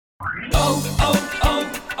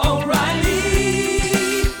O'Reilly!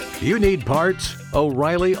 You need parts?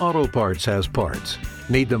 O'Reilly Auto Parts has parts.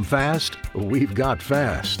 Need them fast? We've got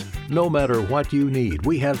fast. No matter what you need,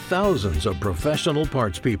 we have thousands of professional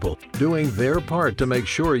parts people doing their part to make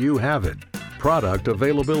sure you have it. Product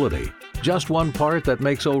availability. Just one part that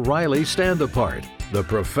makes O'Reilly stand apart. The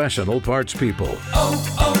professional parts people.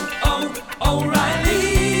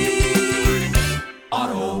 O'Reilly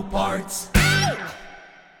Auto Parts.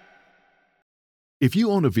 If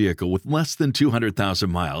you own a vehicle with less than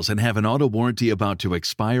 200,000 miles and have an auto warranty about to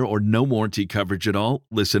expire or no warranty coverage at all,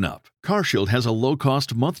 listen up. CarShield has a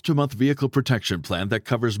low-cost month-to-month vehicle protection plan that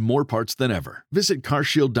covers more parts than ever. Visit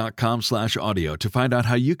carshield.com/audio to find out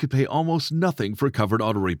how you could pay almost nothing for covered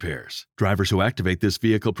auto repairs. Drivers who activate this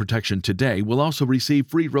vehicle protection today will also receive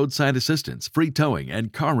free roadside assistance, free towing,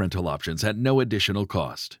 and car rental options at no additional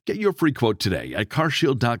cost. Get your free quote today at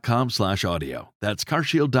carshield.com/audio. That's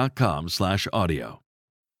carshield.com/audio.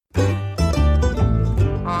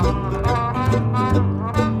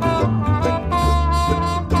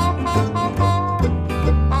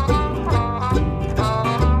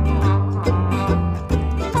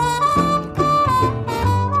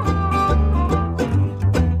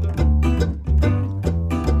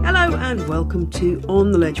 And welcome to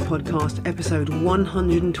On the Ledge podcast, episode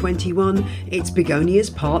 121. It's Begonias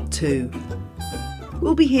Part 2.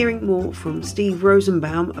 We'll be hearing more from Steve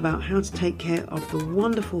Rosenbaum about how to take care of the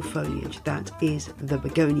wonderful foliage that is the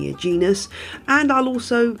Begonia genus, and I'll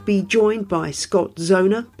also be joined by Scott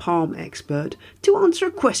Zona, palm expert, to answer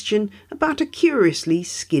a question about a curiously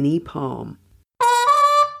skinny palm.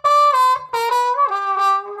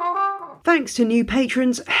 Thanks to new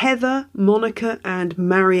patrons Heather, Monica and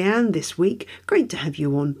Marianne this week. Great to have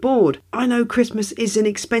you on board. I know Christmas is an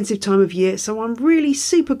expensive time of year, so I'm really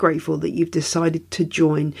super grateful that you've decided to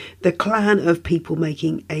join the clan of people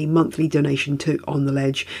making a monthly donation to On the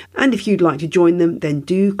Ledge. And if you'd like to join them, then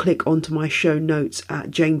do click onto my show notes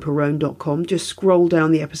at janeperrone.com. Just scroll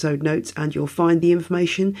down the episode notes and you'll find the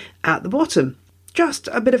information at the bottom. Just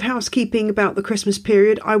a bit of housekeeping about the Christmas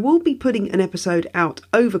period. I will be putting an episode out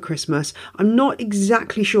over Christmas. I'm not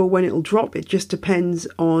exactly sure when it'll drop. It just depends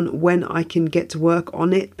on when I can get to work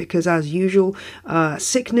on it because, as usual,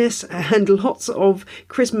 sickness and lots of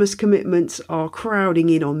Christmas commitments are crowding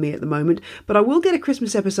in on me at the moment. But I will get a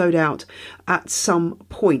Christmas episode out at some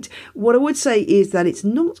point. What I would say is that it's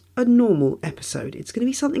not a normal episode. It's going to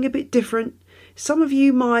be something a bit different. Some of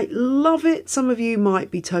you might love it, some of you might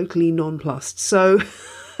be totally nonplussed. So,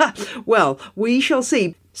 well, we shall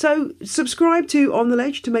see. So, subscribe to On the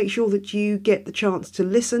Ledge to make sure that you get the chance to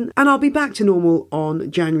listen. And I'll be back to normal on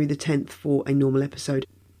January the 10th for a normal episode.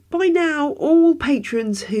 By now, all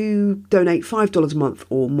patrons who donate $5 a month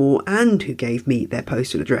or more and who gave me their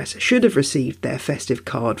postal address should have received their festive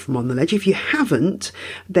card from On the Ledge. If you haven't,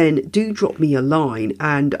 then do drop me a line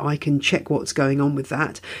and I can check what's going on with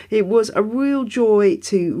that. It was a real joy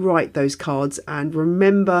to write those cards and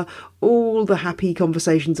remember all the happy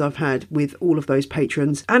conversations I've had with all of those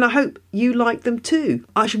patrons, and I hope you like them too.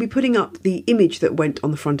 I shall be putting up the image that went on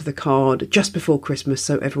the front of the card just before Christmas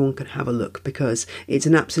so everyone can have a look, because it's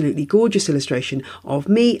an absolutely gorgeous illustration of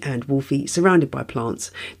me and Wolfie surrounded by plants,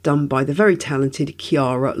 done by the very talented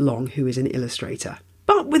Kiara Long, who is an illustrator.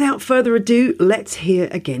 But without further ado, let's hear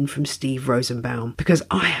again from Steve Rosenbaum, because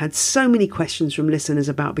I had so many questions from listeners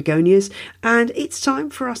about begonias, and it's time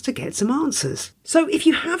for us to get some answers. So if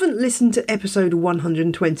you haven't listened to episode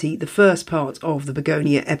 120, the first part of the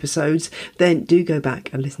begonia episodes, then do go back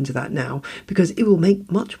and listen to that now, because it will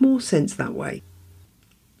make much more sense that way.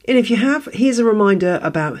 And if you have, here's a reminder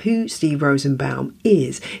about who Steve Rosenbaum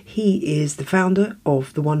is. He is the founder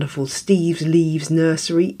of the wonderful Steve's Leaves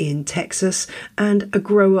Nursery in Texas and a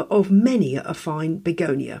grower of many a fine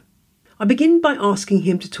begonia. I begin by asking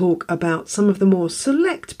him to talk about some of the more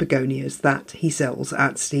select begonias that he sells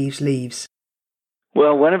at Steve's Leaves.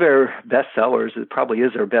 Well, one of our best sellers, it probably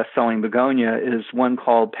is our best-selling begonia, is one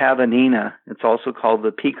called Pavonina. It's also called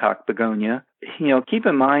the peacock begonia. You know, keep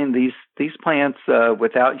in mind these plants,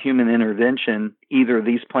 without human intervention, either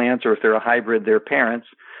these plants or if they're a hybrid, their parents,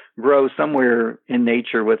 grow somewhere in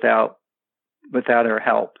nature without our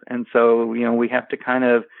help. And so, you know, we have to kind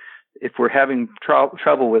of, if we're having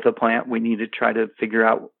trouble with a plant, we need to try to figure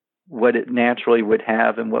out what it naturally would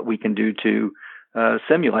have and what we can do to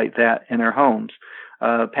simulate that in our homes.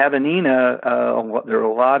 Pavonina, there are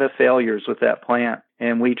a lot of failures with that plant,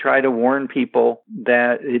 and we try to warn people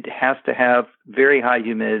that it has to have very high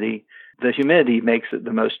humidity. The humidity makes it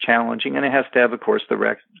the most challenging, and it has to have, of course,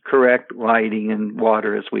 the correct lighting and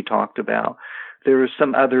water, as we talked about. There's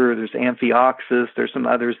Amphioxus, there's some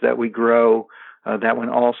others that we grow That one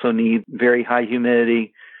also needs very high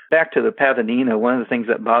humidity. Back to the Pavonina, one of the things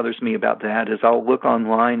that bothers me about that is I'll look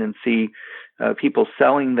online and see people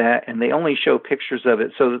selling that, and they only show pictures of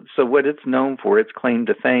it. So what it's known for, its claim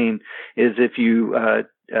to fame, is if you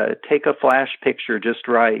take a flash picture just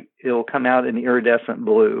right, it'll come out in iridescent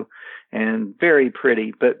blue and very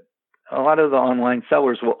pretty. But a lot of the online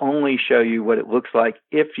sellers will only show you what it looks like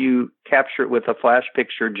if you capture it with a flash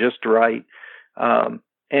picture just right.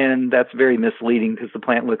 And that's very misleading because the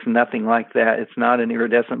plant looks nothing like that. It's not an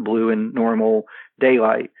iridescent blue in normal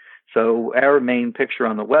daylight. So our main picture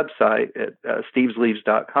on the website at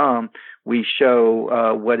stevesleaves.com, we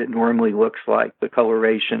show what it normally looks like, the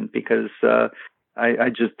coloration, because I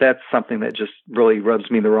just, that's something that just really rubs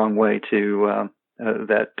me the wrong way too,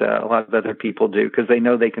 that a lot of other people do, because they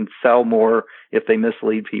know they can sell more if they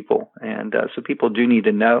mislead people. And so people do need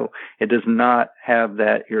to know it does not have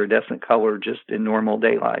that iridescent color just in normal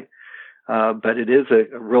daylight. But it is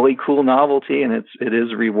a really cool novelty, and it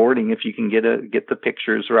is rewarding if you can get the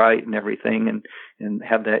pictures right and everything, and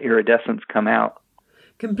have that iridescence come out.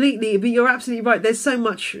 Completely, but you're absolutely right. There's so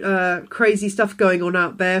much crazy stuff going on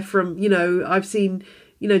out there. From, I've seen,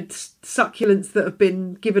 succulents that have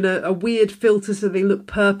been given a weird filter so they look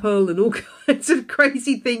purple, and all kinds of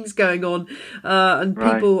crazy things going on. And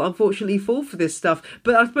people unfortunately fall for this stuff.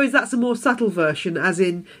 But I suppose that's a more subtle version, as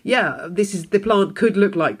in, the plant could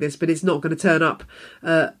look like this, but it's not going to turn up.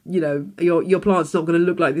 Your plant's not going to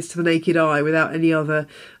look like this to the naked eye without any other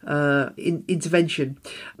intervention.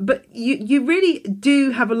 But you really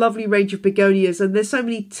do have a lovely range of begonias, and there's so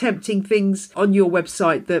many tempting things on your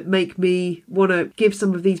website that make me want to give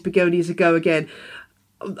some of these begonias a go again.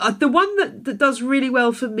 The one that does really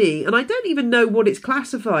well for me, and I don't even know what it's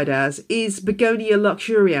classified as, is Begonia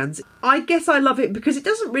luxurians. I guess I love it because it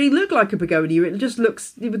doesn't really look like a begonia. It just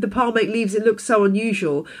looks, with the palmate leaves, it looks so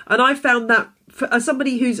unusual. And I found that, as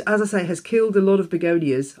somebody who's, as I say, has killed a lot of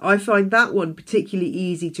begonias, I find that one particularly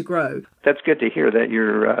easy to grow. That's good to hear that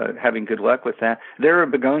you're having good luck with that. There are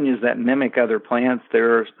begonias that mimic other plants.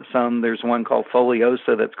 There's one called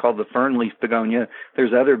foliosa that's called the fern leaf begonia.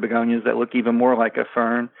 There's other begonias that look even more like a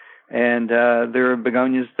fern. And there are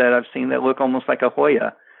begonias that I've seen that look almost like a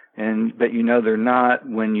Hoya. But they're not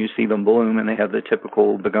when you see them bloom and they have the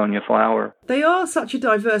typical begonia flower. They are such a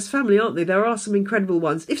diverse family, aren't they? There are some incredible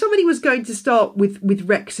ones. If somebody was going to start with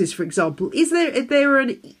Rexes, for example, is there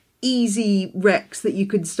an easy Rex that you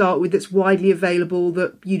could start with that's widely available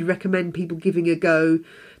that you'd recommend people giving a go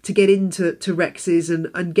to get into Rexes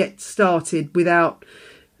and get started without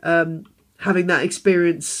having that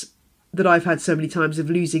experience that I've had so many times of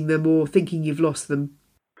losing them or thinking you've lost them?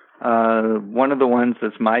 One of the ones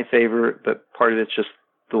that's my favorite, but part of it's just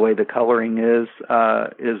the way the coloring is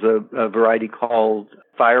a variety called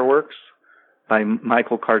Fireworks by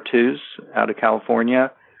Michael Cartouze out of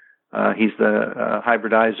California. He's the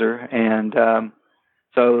hybridizer. And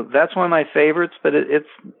so that's one of my favorites, but it's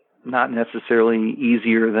not necessarily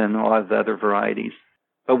easier than a lot of the other varieties.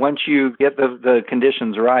 But once you get the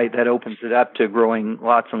conditions right, that opens it up to growing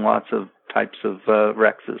lots and lots of types of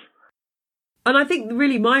Rexes. And I think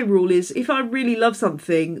really my rule is, if I really love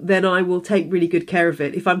something, then I will take really good care of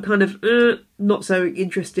it. If I'm kind of not so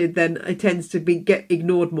interested, then it tends to get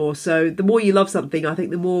ignored more. So the more you love something, I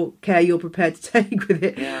think the more care you're prepared to take with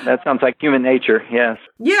it. Yeah, that sounds like human nature, yes.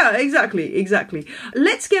 Yeah, exactly.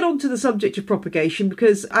 Let's get on to the subject of propagation,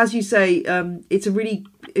 because, as you say, it's a really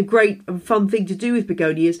great and fun thing to do with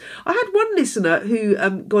begonias. I had one listener who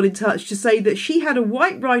got in touch to say that she had a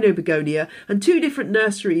white rhino begonia and 2 different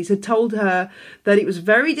nurseries had told her that it was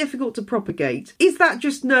very difficult to propagate. Is that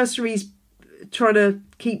just nurseries trying to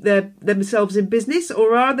keep themselves in business,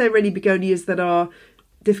 or are there any begonias that are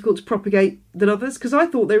difficult to propagate than others? Because I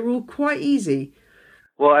thought they were all quite easy.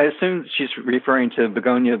 Well, I assume she's referring to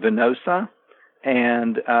Begonia venosa,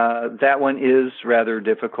 and that one is rather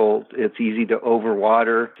difficult. It's easy to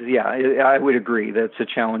overwater. Yeah, I would agree that's a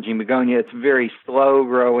challenging begonia. It's very slow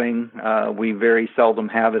growing. We very seldom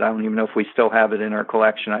have it. I don't even know if we still have it in our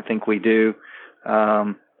collection. I think we do.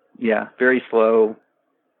 Very slow,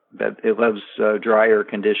 but it loves drier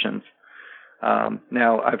conditions.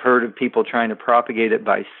 Now, I've heard of people trying to propagate it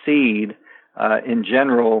by seed in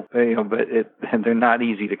general, but they're not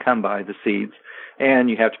easy to come by, the seeds.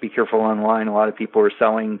 And you have to be careful online. A lot of people are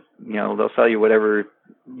selling, they'll sell you whatever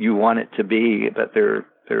you want it to be, but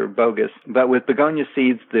they're bogus. But with begonia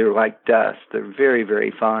seeds, they're like dust. They're very,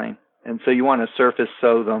 very fine. And so you want to surface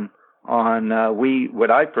sow them on,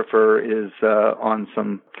 what I prefer is on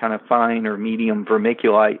some kind of fine or medium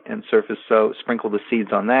vermiculite and surface sow, sprinkle the seeds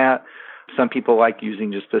on that. Some people like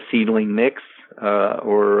using just a seedling mix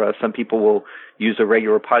or some people will use a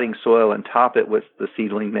regular potting soil and top it with the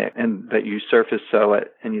seedling mix, and that you surface sow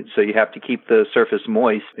it, and so you have to keep the surface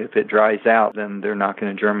moist. If it dries out, then they're not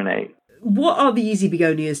going to germinate. What are the easy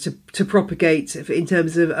begonias to propagate in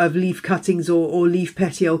terms of leaf cuttings or leaf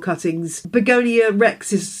petiole cuttings? Begonia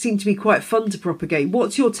rexes seem to be quite fun to propagate.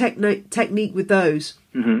 What's your technique with those?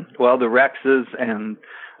 Mm-hmm. Well, the rexes and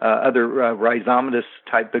other rhizomatous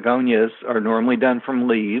type begonias are normally done from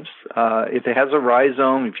leaves. If it has a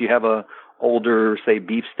rhizome, if you have a older, say,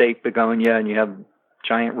 beefsteak begonia and you have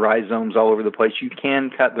giant rhizomes all over the place, you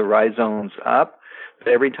can cut the rhizomes up.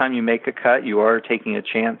 But every time you make a cut, you are taking a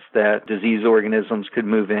chance that disease organisms could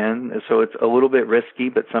move in. So it's a little bit risky,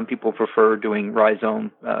 but some people prefer doing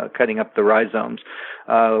cutting up the rhizomes.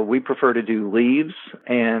 We prefer to do leaves,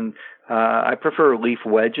 and I prefer leaf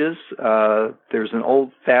wedges. There's an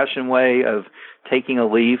old-fashioned way of taking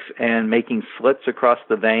a leaf and making slits across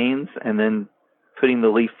the veins and then putting the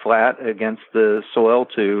leaf flat against the soil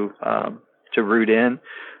to root in.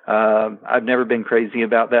 I've never been crazy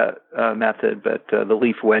about that method, but the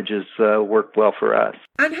leaf wedges work well for us.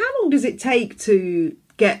 And how long does it take to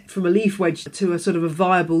get from a leaf wedge to a sort of a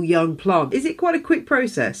viable young plant? Is it quite a quick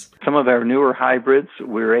process? Some of our newer hybrids,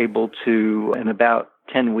 we're able to, in about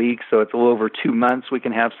 10 weeks, so it's a little over 2 months, we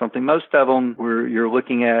can have something. Most of them, you're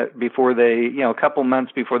looking at before they, a couple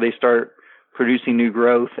months before they start producing new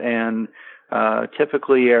growth, and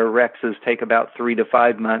typically our rexes take about 3 to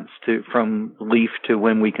 5 months from leaf to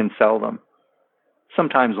when we can sell them.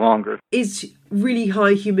 Sometimes longer. Is really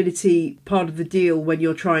high humidity part of the deal when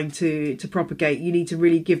you're trying to propagate? You need to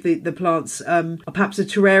really give the plants perhaps a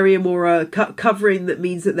terrarium or a covering that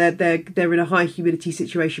means that they're in a high humidity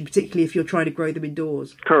situation, particularly if you're trying to grow them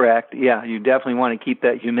indoors. Correct. Yeah, you definitely want to keep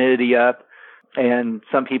that humidity up. And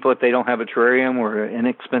some people, if they don't have a terrarium, or an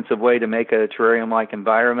inexpensive way to make a terrarium-like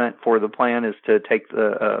environment for the plant is to take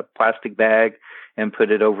the plastic bag and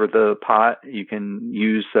put it over the pot. You can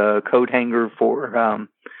use a coat hanger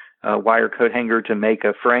a wire coat hanger to make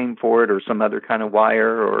a frame for it, or some other kind of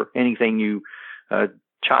wire, or anything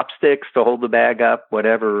chopsticks to hold the bag up,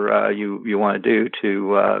 whatever you want to do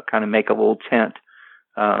to kind of make a little tent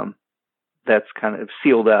that's kind of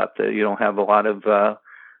sealed up, that you don't have a lot of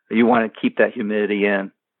you want to keep that humidity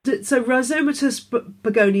in. So rhizomatous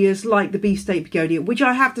begonias, like the beefsteak begonia, which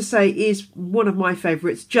I have to say is one of my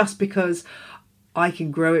favourites, just because I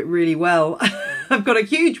can grow it really well. I've got a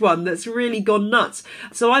huge one that's really gone nuts.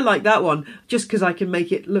 So I like that one just because I can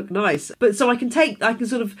make it look nice. But so I can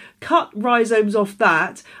sort of cut rhizomes off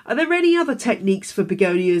that. Are there any other techniques for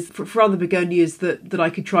begonias, for other begonias that I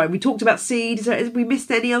could try? We talked about seed. Have we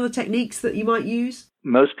missed any other techniques that you might use?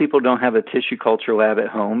 Most people don't have a tissue culture lab at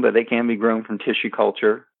home, but they can be grown from tissue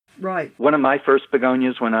culture. Right. One of my first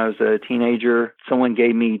begonias when I was a teenager, someone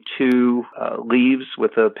gave me 2 leaves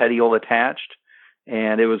with a petiole attached,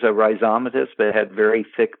 and it was a rhizomatous, but it had very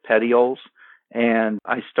thick petioles. And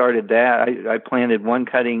I started that. I planted one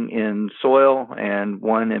cutting in soil and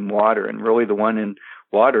one in water, and really the one in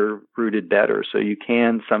water rooted better. So you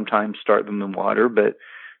can sometimes start them in water, but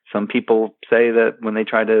some people say that when they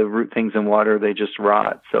try to root things in water, they just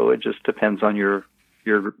rot. So it just depends on your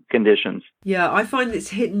conditions. Yeah, I find it's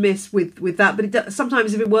hit and miss with that, but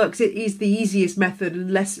sometimes if it works, it is the easiest method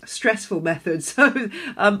and less stressful method. So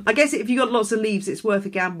I guess if you've got lots of leaves, it's worth a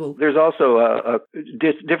gamble. There's also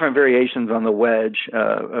different variations on the wedge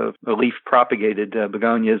of leaf propagated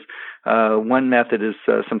begonias. One method is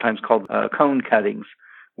sometimes called cone cuttings,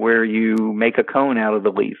 where you make a cone out of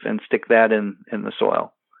the leaf and stick that in the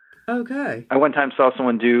soil. Okay. I one time saw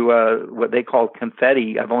someone do what they call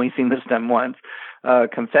confetti. I've only seen this done once.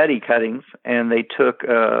 Confetti cuttings, and they took,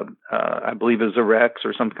 I believe it was a rex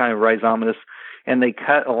or some kind of rhizomatous, and they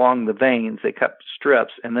cut along the veins. They cut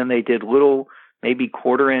strips, and then they did little, maybe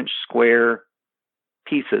 1/4-inch square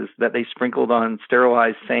pieces that they sprinkled on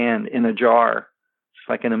sterilized sand in a jar, just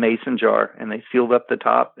like in a mason jar, and they sealed up the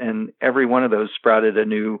top, and every one of those sprouted a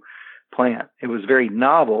new plant. It was very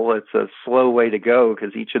novel. It's a slow way to go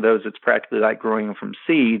because each of those, it's practically like growing them from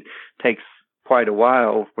seed, takes quite a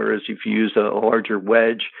while, whereas if you use a larger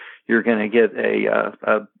wedge, you're going to get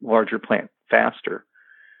a larger plant faster.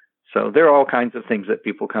 So there are all kinds of things that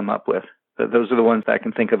people come up with. Those are the ones that I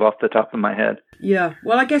can think of off the top of my head. Yeah,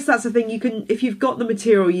 well, I guess that's the thing. You can, if you've got the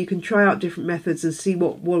material, you can try out different methods and see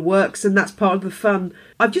what works, and that's part of the fun.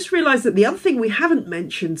 I've just realised that the other thing we haven't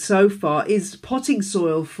mentioned so far is potting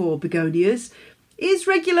soil for begonias. Is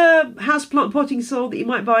regular houseplant potting soil that you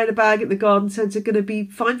might buy in a bag at the garden centre going to be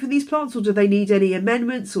fine for these plants, or do they need any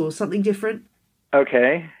amendments or something different?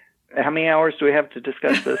 Okay. How many hours do we have to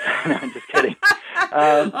discuss this? No, I'm just kidding.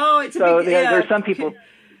 It's so there's some people.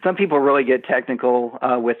 some people really get technical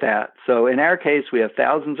with that. So in our case, we have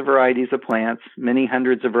thousands of varieties of plants, many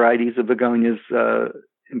hundreds of varieties of begonias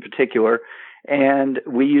in particular, and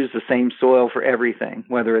we use the same soil for everything,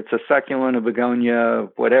 whether it's a succulent, a begonia,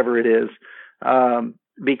 whatever it is,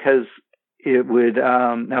 because it would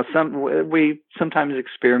we sometimes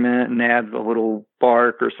experiment and add a little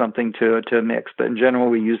bark or something to a mix, but in general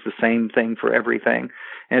we use the same thing for everything.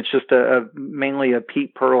 And it's just mainly a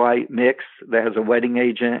peat perlite mix that has a wetting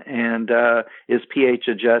agent and is pH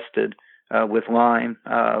adjusted with lime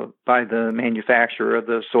by the manufacturer of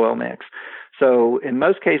the soil mix. So in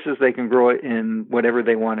most cases, they can grow it in whatever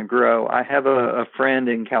they want to grow. I have a friend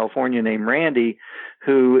in California named Randy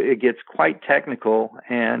who it gets quite technical,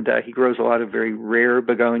 and he grows a lot of very rare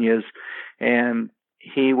begonias, and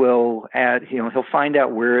he will add, he'll find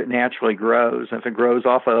out where it naturally grows. If it grows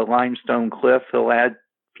off a limestone cliff, he'll add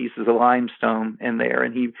pieces of limestone in there,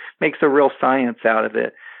 and he makes a real science out of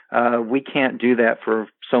it. We can't do that for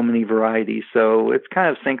so many varieties, so it's kind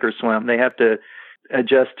of sink or swim. They have to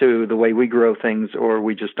adjust to the way we grow things, or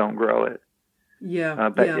we just don't grow it.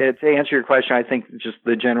 But to answer your question, I think just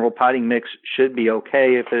the general potting mix should be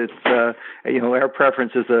okay if it's, our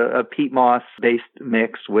preference is a peat moss based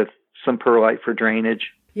mix with some perlite for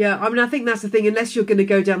drainage. Yeah, I mean, I think that's the thing. Unless you're going to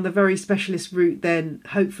go down the very specialist route, then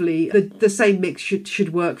hopefully the same mix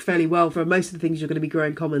should work fairly well for most of the things you're going to be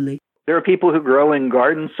growing commonly. There are people who grow in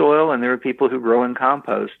garden soil, and there are people who grow in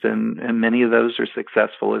compost, and many of those are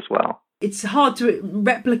successful as well. It's hard to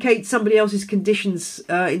replicate somebody else's conditions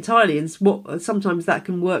entirely, and sometimes that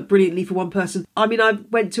can work brilliantly for one person. I mean, I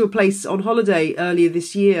went to a place on holiday earlier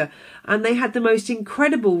this year, and they had the most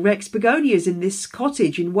incredible Rex begonias in this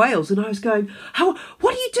cottage in Wales, and I was going,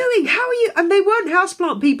 what are you doing? How are you? And they weren't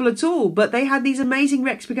houseplant people at all, but they had these amazing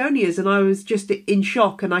Rex begonias, and I was just in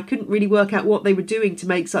shock, and I couldn't really work out what they were doing to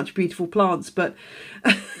make such beautiful plants, but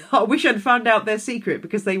I wish I'd found out their secret,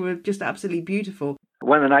 because they were just absolutely beautiful.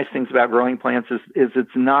 One of the nice things about growing plants is it's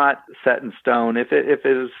not set in stone. If it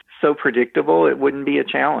is so predictable, it wouldn't be a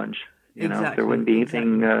challenge. There wouldn't be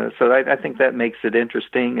anything. So I think that makes it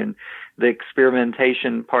interesting, and the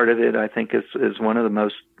experimentation part of it, I think, is one of the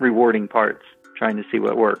most rewarding parts, trying to see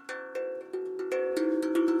what works.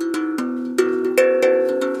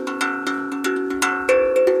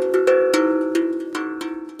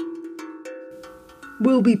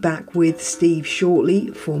 We'll be back with Steve shortly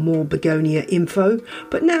for more begonia info,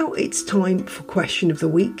 but now it's time for Question of the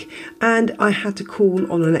Week, and I had to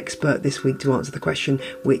call on an expert this week to answer the question,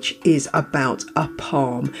 which is about a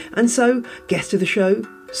palm. And so, guest of the show,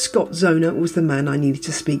 Scott Zona, was the man I needed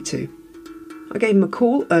to speak to. I gave him a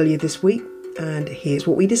call earlier this week, and here's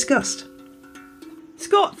what we discussed.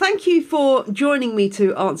 Scott, thank you for joining me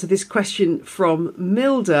to answer this question from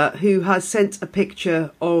Milda, who has sent a picture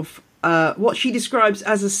of what she describes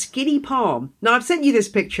as a skinny palm. Now, I've sent you this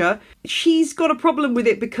picture. She's got a problem with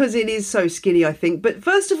it because it is so skinny, I think. But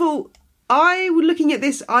first of all, looking at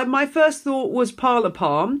this, my first thought was parlor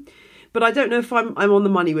palm, but I don't know if I'm on the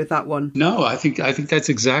money with that one. No, I think that's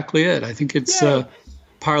exactly it. I think it's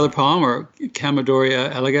parlor palm or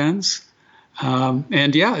Chamaedorea elegans,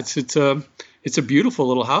 and yeah, it's a beautiful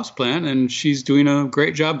little houseplant, and she's doing a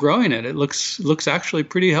great job growing it. It looks actually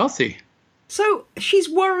pretty healthy. So she's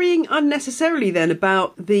worrying unnecessarily then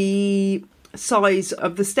about the size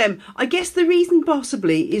of the stem. I guess the reason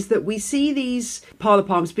possibly is that we see these parlor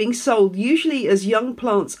palms being sold usually as young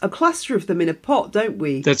plants, a cluster of them in a pot, don't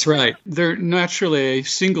we? That's right. They're naturally a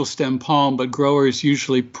single stem palm, but growers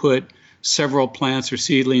usually put several plants or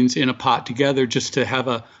seedlings in a pot together just to have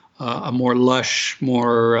a more lush,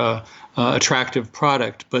 more attractive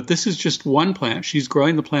product. But this is just one plant. She's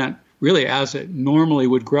growing the plant really as it normally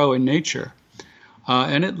would grow in nature.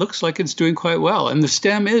 And it looks like it's doing quite well. And the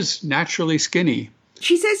stem is naturally skinny.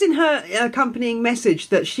 She says in her accompanying message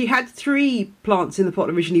that she had 3 plants in the pot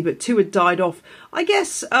originally, but 2 had died off. I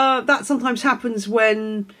guess that sometimes happens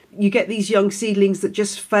when you get these young seedlings that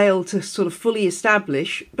just fail to sort of fully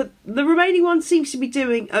establish. But the remaining one seems to be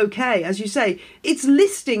doing okay. As you say, it's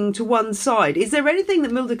listing to one side. Is there anything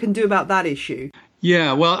that Milda can do about that issue?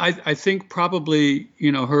 Yeah, well, I think probably,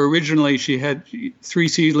 her originally she had 3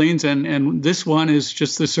 seedlings, and this one is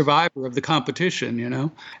just the survivor of the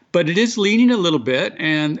competition, But it is leaning a little bit,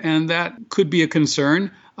 and that could be a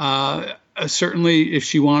concern. Certainly, if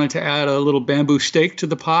she wanted to add a little bamboo stake to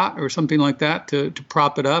the pot or something like that to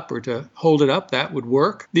prop it up or to hold it up, that would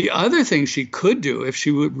work. The other thing she could do, if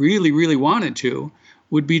she would really, really wanted to,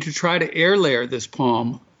 would be to try to air layer this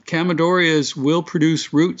palm. Chamaedoreas will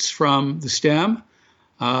produce roots from the stem.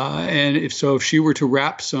 And if she were to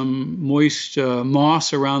wrap some moist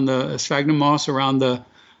moss around sphagnum moss around the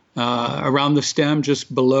around the stem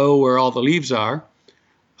just below where all the leaves are.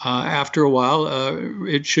 After a while,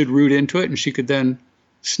 it should root into it, and she could then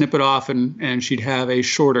snip it off, and she'd have a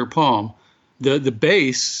shorter palm. The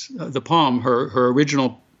base, the palm, her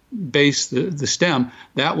original base, the stem,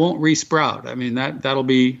 that won't resprout. I mean, that'll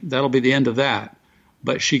be the end of that.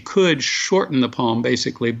 But she could shorten the palm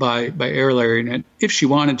basically by air layering it if she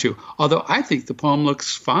wanted to. Although I think the palm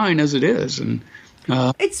looks fine as it is, and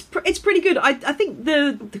it's pretty good. I think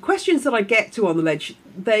the questions that I get to on the ledge,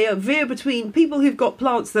 they veer between people who've got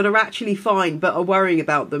plants that are actually fine but are worrying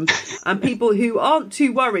about them, and people who aren't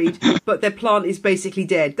too worried but their plant is basically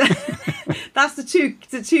dead. That's the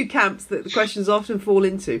two camps that the questions often fall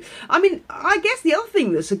into. I mean, I guess the other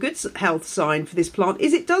thing that's a good health sign for this plant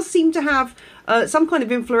is it does seem to have some kind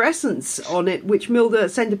of inflorescence on it, which Milda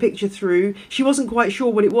sent a picture through. She wasn't quite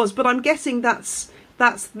sure what it was, but I'm guessing that's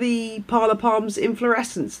the parlor palm's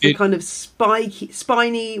inflorescence, the kind of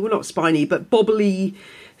spiny, well, not spiny, but bobbly,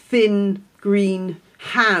 thin green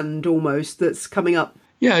hand almost that's coming up.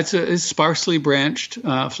 Yeah, it's a sparsely branched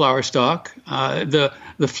flower stalk. The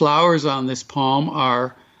flowers on this palm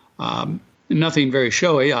are nothing very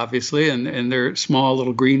showy, obviously, and they're small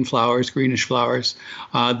little green flowers, greenish flowers.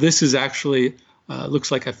 This is actually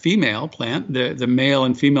looks like a female plant. The male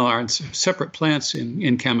and female are separate plants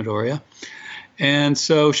in Chamaedorea. And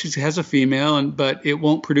so she has a female, but it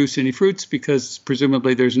won't produce any fruits because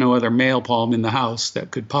presumably there's no other male palm in the house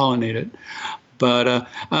that could pollinate it. But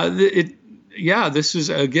this is,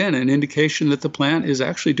 again, an indication that the plant is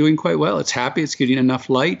actually doing quite well. It's happy. It's getting enough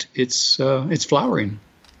light. It's flowering.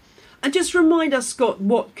 And just remind us, Scott,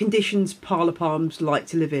 what conditions parlor palms like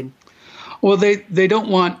to live in? Well, they don't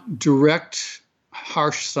want direct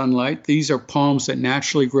harsh sunlight. These are palms that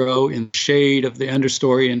naturally grow in the shade of the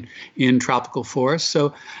understory in tropical forests.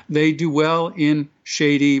 So they do well in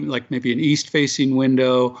shady, like maybe an east-facing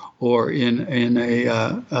window or in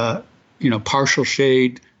a partial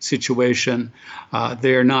shade situation.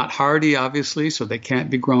 They're not hardy, obviously, so they can't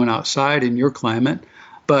be grown outside in your climate.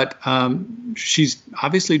 But she's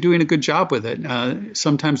obviously doing a good job with it.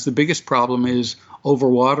 Sometimes the biggest problem is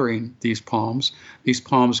overwatering these palms. These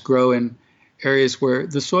palms grow in areas where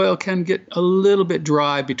the soil can get a little bit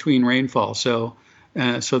dry between rainfall. So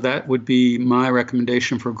that would be my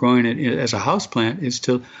recommendation for growing it as a houseplant, is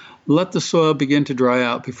to let the soil begin to dry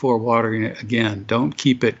out before watering it again. Don't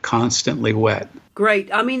keep it constantly wet.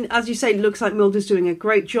 Great. I mean, as you say, it looks like Milda's doing a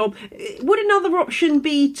great job. Would another option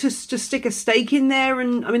be to stick a stake in there?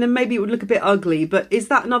 And I mean, then maybe it would look a bit ugly, but is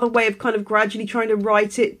that another way of kind of gradually trying to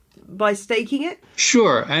right it by staking it?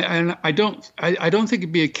 Sure. And I don't think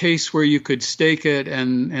it'd be a case where you could stake it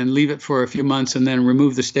and leave it for a few months and then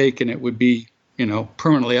remove the stake and it would be,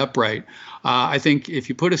 permanently upright. I think if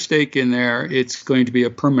you put a stake in there, it's going to be a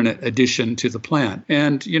permanent addition to the plant.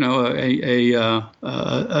 And,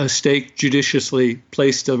 a stake judiciously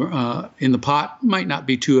placed in the pot might not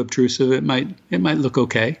be too obtrusive. It might look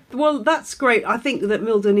okay. Well, that's great. I think that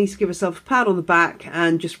Milda needs to give herself a pat on the back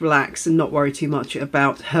and just relax and not worry too much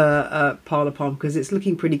about her parlor palm, because it's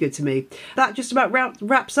looking pretty good to me. That just about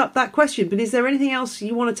wraps up that question. But is there anything else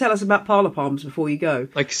you want to tell us about parlor palms before you go?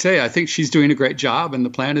 Like I say, I think she's doing a great job and the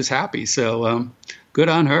plant is happy. So good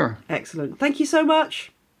on her. Excellent. Thank you so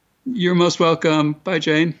much. You're most welcome. Bye,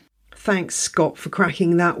 Jane. Thanks, Scott, for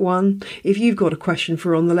cracking that one. If you've got a question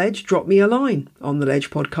for On The Ledge, drop me a line,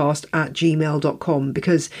 ontheledgepodcast@gmail.com,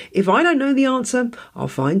 because if I don't know the answer, I'll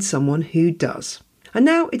find someone who does. And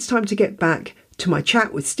now it's time to get back to my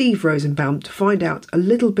chat with Steve Rosenbaum to find out a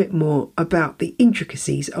little bit more about the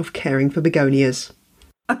intricacies of caring for begonias.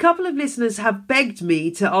 A couple of listeners have begged me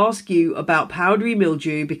to ask you about powdery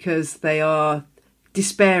mildew because they are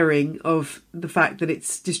despairing of the fact that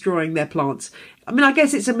it's destroying their plants. I mean, I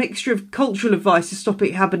guess it's a mixture of cultural advice to stop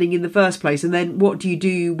it happening in the first place, and then what do you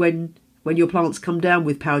do when your plants come down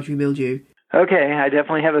with powdery mildew? Okay, I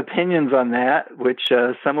definitely have opinions on that, which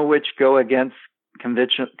some of which go against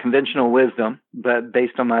conventional wisdom, but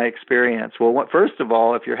based on my experience. Well, first of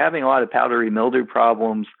all, if you're having a lot of powdery mildew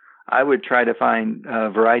problems, I would try to find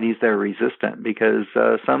varieties that are resistant, because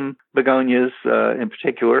some begonias in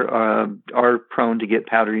particular are prone to get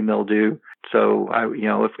powdery mildew. So,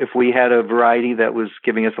 if we had a variety that was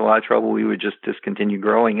giving us a lot of trouble, we would just discontinue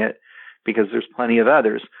growing it, because there's plenty of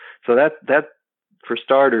others. So that for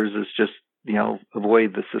starters is just,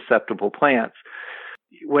 avoid the susceptible plants.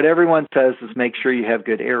 What everyone says is make sure you have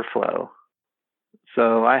good airflow.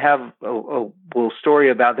 So I have a little story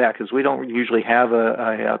about that, because we don't usually have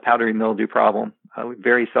a powdery mildew problem. We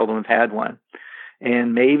very seldom have had one.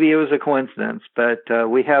 And maybe it was a coincidence, but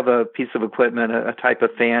we have a piece of equipment, a type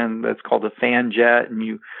of fan that's called a fan jet, and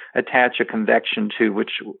you attach a convection tube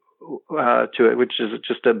to it, which is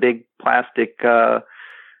just a big plastic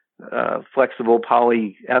flexible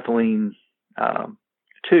polyethylene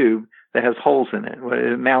tube that has holes in it. What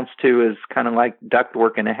it amounts to is kind of like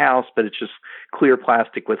ductwork in a house, but it's just clear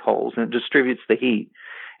plastic with holes, and it distributes the heat.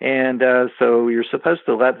 And so you're supposed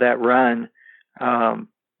to let that run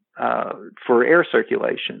for air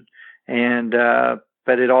circulation, and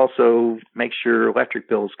but it also makes your electric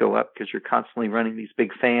bills go up because you're constantly running these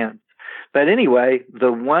big fans. But anyway,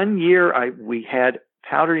 the one year we had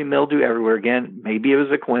powdery mildew everywhere again. Maybe it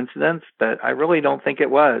was a coincidence, but I really don't think it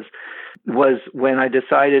was when I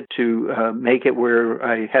decided to make it where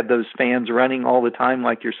I had those fans running all the time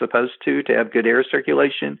like you're supposed to have good air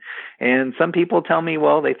circulation. And some people tell me,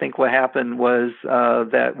 well, they think what happened was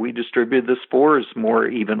that we distributed the spores more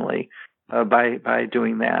evenly by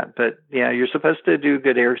doing that. But yeah, you're supposed to do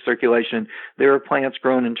good air circulation. There are plants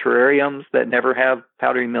grown in terrariums that never have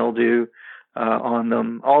powdery mildew on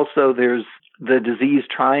them. Also, there's the disease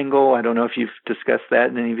triangle. I don't know if you've discussed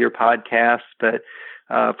that in any of your podcasts, but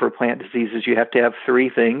for plant diseases, you have to have three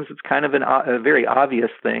things. It's kind of a very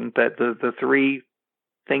obvious thing, but the three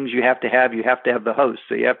things you have to have the host.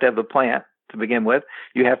 So you have to have the plant to begin with.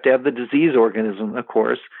 You have to have the disease organism, of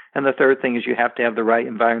course. And the third thing is you have to have the right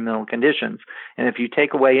environmental conditions. And if you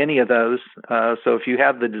take away any of those, so if you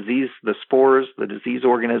have the disease, the spores, the disease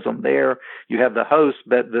organism there, you have the host,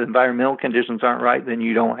 but the environmental conditions aren't right, then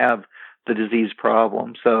you don't have the disease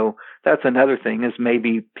problem. So that's another thing, is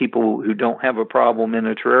maybe people who don't have a problem in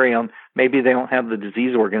a terrarium, maybe they don't have the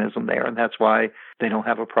disease organism there, and that's why they don't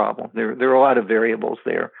have a problem. There are a lot of variables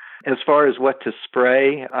there. As far as what to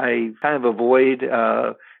spray, I kind of avoid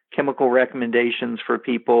chemical recommendations for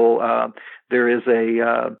people. There is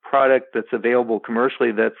a product that's available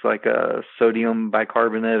commercially that's like a sodium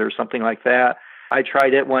bicarbonate or something like that. I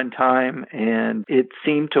tried it one time and it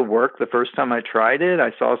seemed to work the first time I tried it.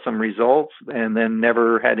 I saw some results and then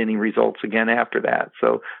never had any results again after that.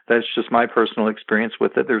 So that's just my personal experience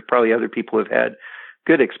with it. There's probably other people who've had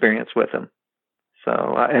good experience with them. So,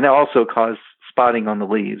 and it also caused spotting on the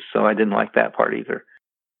leaves. So I didn't like that part either.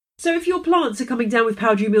 So if your plants are coming down with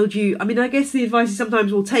powdery mildew, I mean, I guess the advice is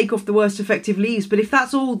sometimes we'll take off the worst effective leaves, but if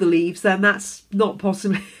that's all the leaves, then that's not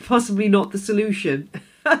possibly not the solution.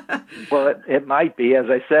 Well, it might be. As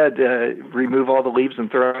I said, remove all the leaves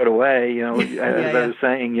and throw it away. I was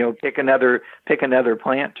saying, pick another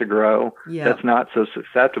plant to grow that's not so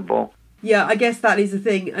susceptible. Yeah, I guess that is the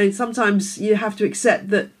thing. And sometimes you have to accept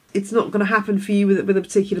that it's not going to happen for you with a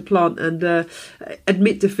particular plant, and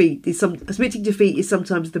admitting defeat is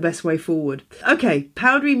sometimes the best way forward. Okay,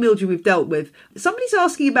 powdery mildew we've dealt with. Somebody's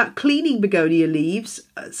asking about cleaning begonia leaves.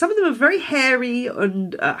 Some of them are very hairy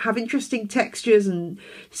and have interesting textures and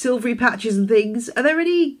silvery patches and things. Are there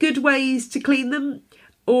any good ways to clean them,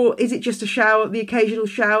 or is it just the occasional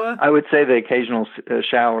shower? I would say the occasional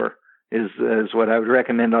shower is what I would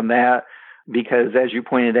recommend on that. Because as you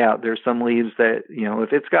pointed out, there's some leaves that,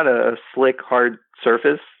 if it's got a slick, hard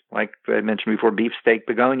surface, like I mentioned before, beefsteak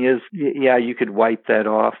begonias, you could wipe that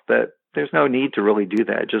off, but there's no need to really do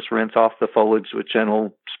that. Just rinse off the foliage with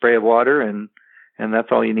gentle spray of water, and that's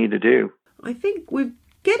all you need to do. I think we're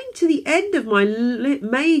getting to the end of my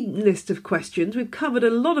main list of questions. We've covered a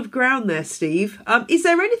lot of ground there, Steve. Is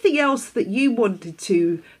there anything else that you wanted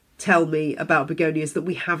to tell me about begonias that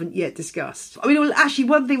we haven't yet discussed? I mean, well, actually,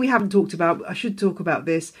 one thing we haven't talked about, I should talk about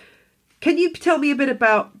this. Can you tell me a bit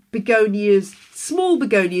about begonias, small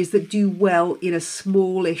begonias that do well in a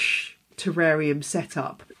smallish terrarium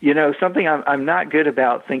setup? Something I'm not good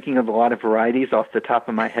about thinking of a lot of varieties off the top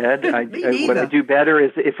of my head. What I do better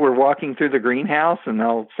is if we're walking through the greenhouse, and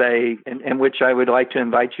I'll say, and which I would like to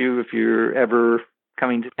invite you if you're ever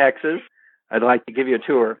coming to Texas, I'd like to give you a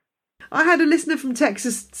tour. I had a listener from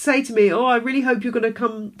Texas say to me, I really hope you're going to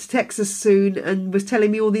come to Texas soon, and was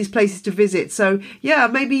telling me all these places to visit. So, yeah,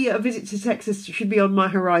 maybe a visit to Texas should be on my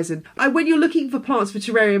horizon. When you're looking for plants for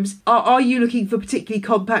terrariums, are you looking for particularly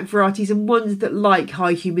compact varieties and ones that like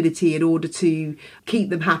high humidity in order to keep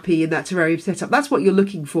them happy in that terrarium setup? That's what you're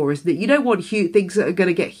looking for, isn't it? You don't want things that are going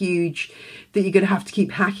to get huge that you're going to have to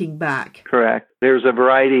keep hacking back. Correct. There's a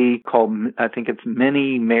variety called, I think it's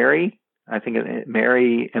Mini Mary. I think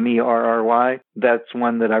Mary, Merry. That's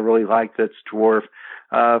one that I really like. That's dwarf.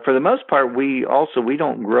 For the most part, we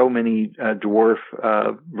don't grow many dwarf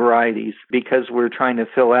varieties because we're trying to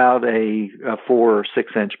fill out a 4 or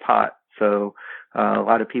 6 inch pot. So a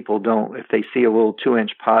lot of people don't. If they see a little 2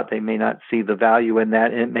 inch pot, they may not see the value in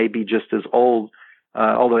that. It may be just as old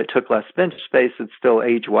Although it took less bench space, it still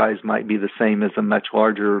age-wise might be the same as a much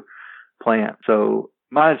larger plant. So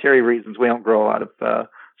monetary reasons, we don't grow a lot of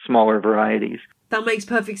smaller varieties. That makes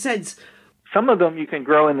perfect sense. Some of them you can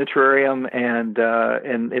grow in the terrarium, and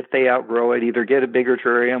if they outgrow it, either get a bigger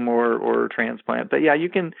terrarium or transplant. But yeah, you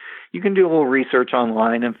can do a little research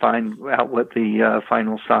online and find out what the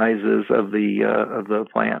final size is of the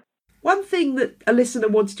plant. One thing that a listener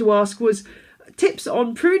wanted to ask was tips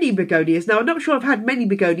on pruning begonias. Now, I'm not sure I've had many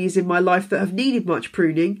begonias in my life that have needed much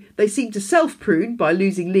pruning. They seem to self-prune by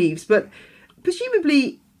losing leaves, but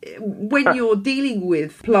presumably when you're dealing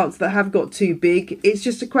with plants that have got too big, it's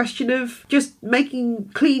just a question of just making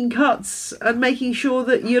clean cuts and making sure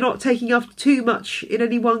that you're not taking off too much in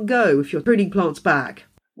any one go if you're pruning plants back.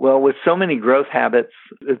 Well, with so many growth habits,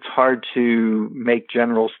 it's hard to make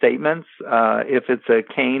general statements. If it's a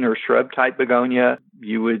cane or shrub type begonia,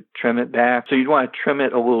 you would trim it back. So you'd want to trim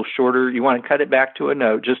it a little shorter. You want to cut it back to a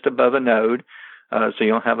node, just above a node, so you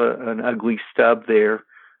don't have an ugly stub there.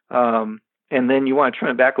 And then you want to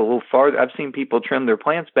trim it back a little farther. I've seen people trim their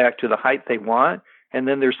plants back to the height they want, and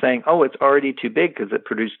then they're saying, "Oh, it's already too big because it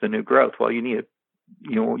produced the new growth." Well, you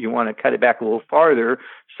want to cut it back a little farther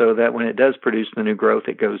so that when it does produce the new growth,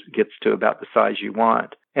 it gets to about the size you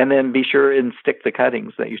want. And then be sure and stick the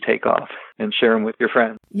cuttings that you take off and share them with your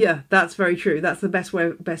friends. Yeah, that's very true. That's the best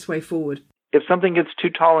way forward. If something gets too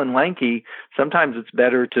tall and lanky, sometimes it's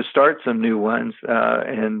better to start some new ones,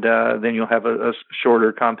 and then you'll have a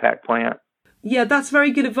shorter, compact plant. Yeah, that's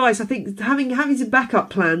very good advice. I think having some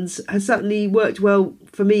backup plans has certainly worked well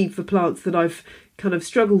for me for plants that I've kind of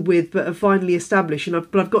struggled with but have finally established.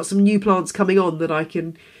 But I've got some new plants coming on that I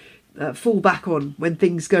can fall back on when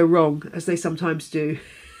things go wrong, as they sometimes do.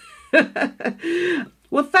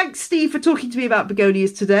 Well, thanks, Steve, for talking to me about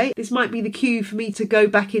begonias today. This might be the cue for me to go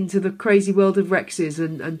back into the crazy world of Rexes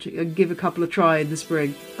and give a couple a try in the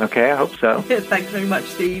spring. Okay, I hope so. Thanks very much,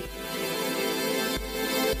 Steve.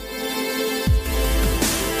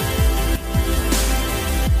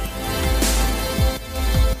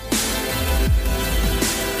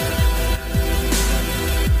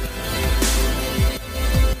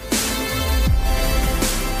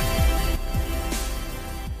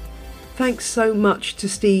 Thanks so much to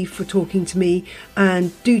Steve for talking to me,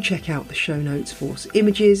 and do check out the show notes for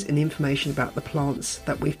images and information about the plants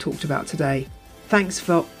that we've talked about today. Thanks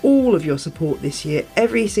for all of your support this year.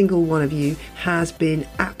 Every single one of you has been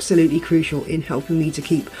absolutely crucial in helping me to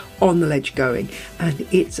keep On the Ledge going, and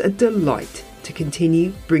it's a delight to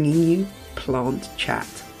continue bringing you plant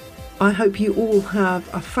chat. I hope you all have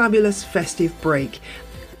a fabulous festive break,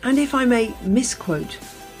 and if I may misquote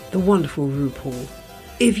the wonderful RuPaul,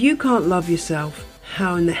 if you can't love yourself,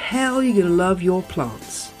 how in the hell are you going to love your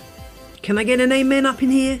plants? Can I get an amen up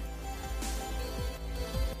in here?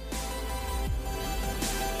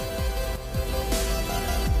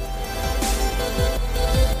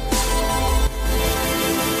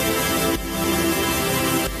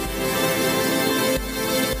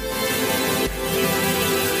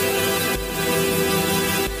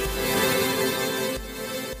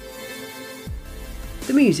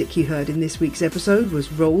 The music you heard in this week's episode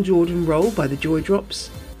was Roll Jordan Roll by the Joy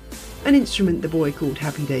Drops, An Instrument the Boy Called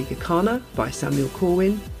Happy Day Gakana by Samuel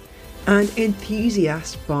Corwin, and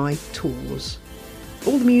Enthusiast by Tours.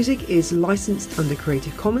 All the music is licensed under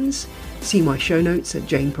Creative Commons. See my show notes at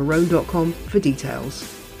janeperrone.com for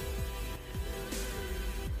details.